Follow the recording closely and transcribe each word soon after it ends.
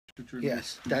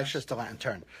Yes, that's just a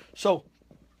lantern. So,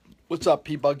 what's up,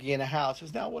 P Buggy in the house?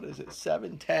 It's now, what is it,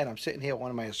 7:10. I'm sitting here with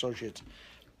one of my associates,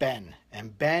 Ben.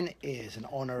 And Ben is an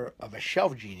owner of a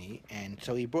shelf genie. And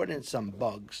so he brought in some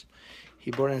bugs.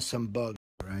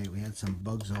 Right? We had some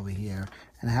bugs over here.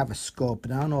 And I have a scope.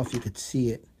 And I don't know if you could see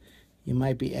it. You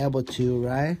might be able to,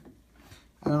 right?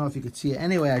 I don't know if you could see it.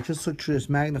 Anyway, I just looked through this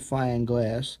magnifying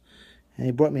glass. And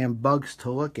he brought me in bugs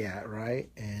to look at, right?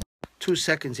 And 2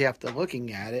 seconds after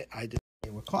looking at it, I decided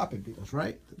they were carpet beetles,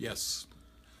 right? Yes.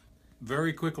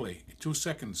 Very quickly, 2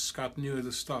 seconds, Scott knew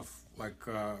the stuff like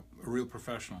a real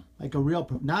professional. Like a real,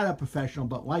 not a professional,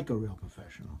 but like a real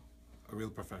professional. A real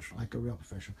professional. Like a real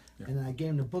professional. Yeah. And then I gave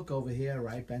him the book over here,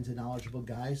 right? Ben's a knowledgeable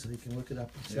guy, so he can look it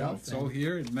up himself. Yeah, it's all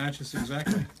here. It matches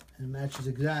exactly. And it matches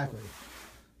exactly.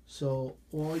 So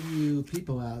all you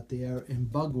people out there in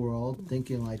bug world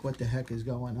thinking like, what the heck is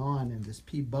going on? And this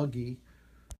P Buggy,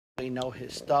 we know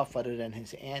his stuff other than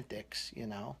his antics, you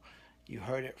know. You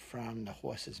heard it from the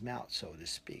horse's mouth, so to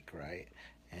speak, right?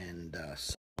 And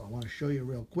so I want to show you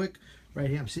real quick. Right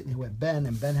here, I'm sitting here with Ben,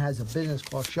 and Ben has a business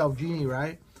called Shelf Genie,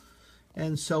 right?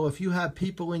 And so if you have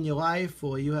people in your life,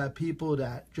 or you have people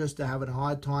that just are having a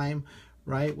hard time,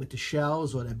 right, with the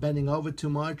shelves, or they're bending over too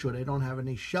much, or they don't have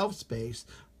any shelf space,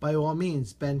 by all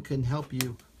means, Ben can help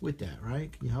you with that, right?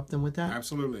 Can you help them with that?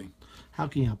 Absolutely. How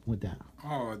can you help them with that?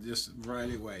 Oh, just a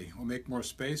variety of way. We'll make more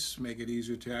space, make it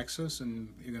easier to access,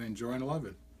 and you're going to enjoy and love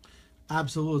it.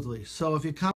 Absolutely. So if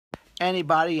you come,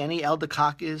 anybody, any elder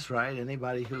cock is, right?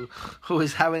 Anybody who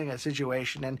is having a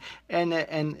situation, and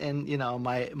you know,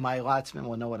 my lotsmen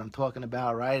will know what I'm talking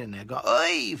about, right? And they go,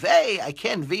 "Oy vey, I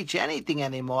can't reach anything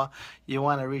anymore." You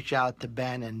want to reach out to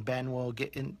Ben, and Ben will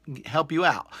help you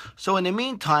out. So in the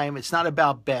meantime, it's not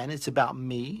about Ben, it's about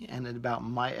me and about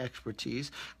my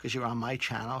expertise, because you're on my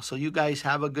channel. So you guys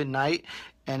have a good night.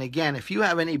 And again, if you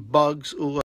have any bugs,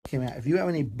 if you have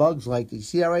any bugs like these,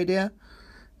 see that right there?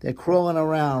 They're crawling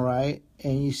around, right?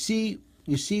 And you see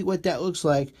what that looks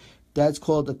like. That's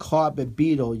called the carpet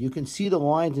beetle. You can see the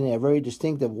lines in there, very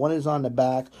distinctive. One is on the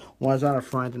back, one is on the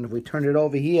front. And if we turn it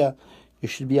over here, you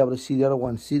should be able to see the other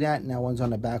one. See that? Now one's on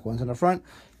the back, one's on the front.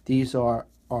 These are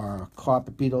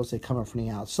carpet beetles. They come up from the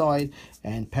outside,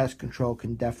 and pest control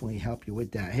can definitely help you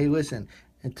with that. Hey, listen,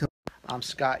 until I'm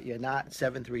Scott, you're not,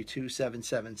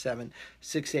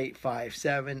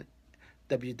 732-777-6857.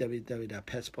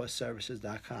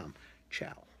 www.pestplusservices.com.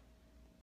 Ciao.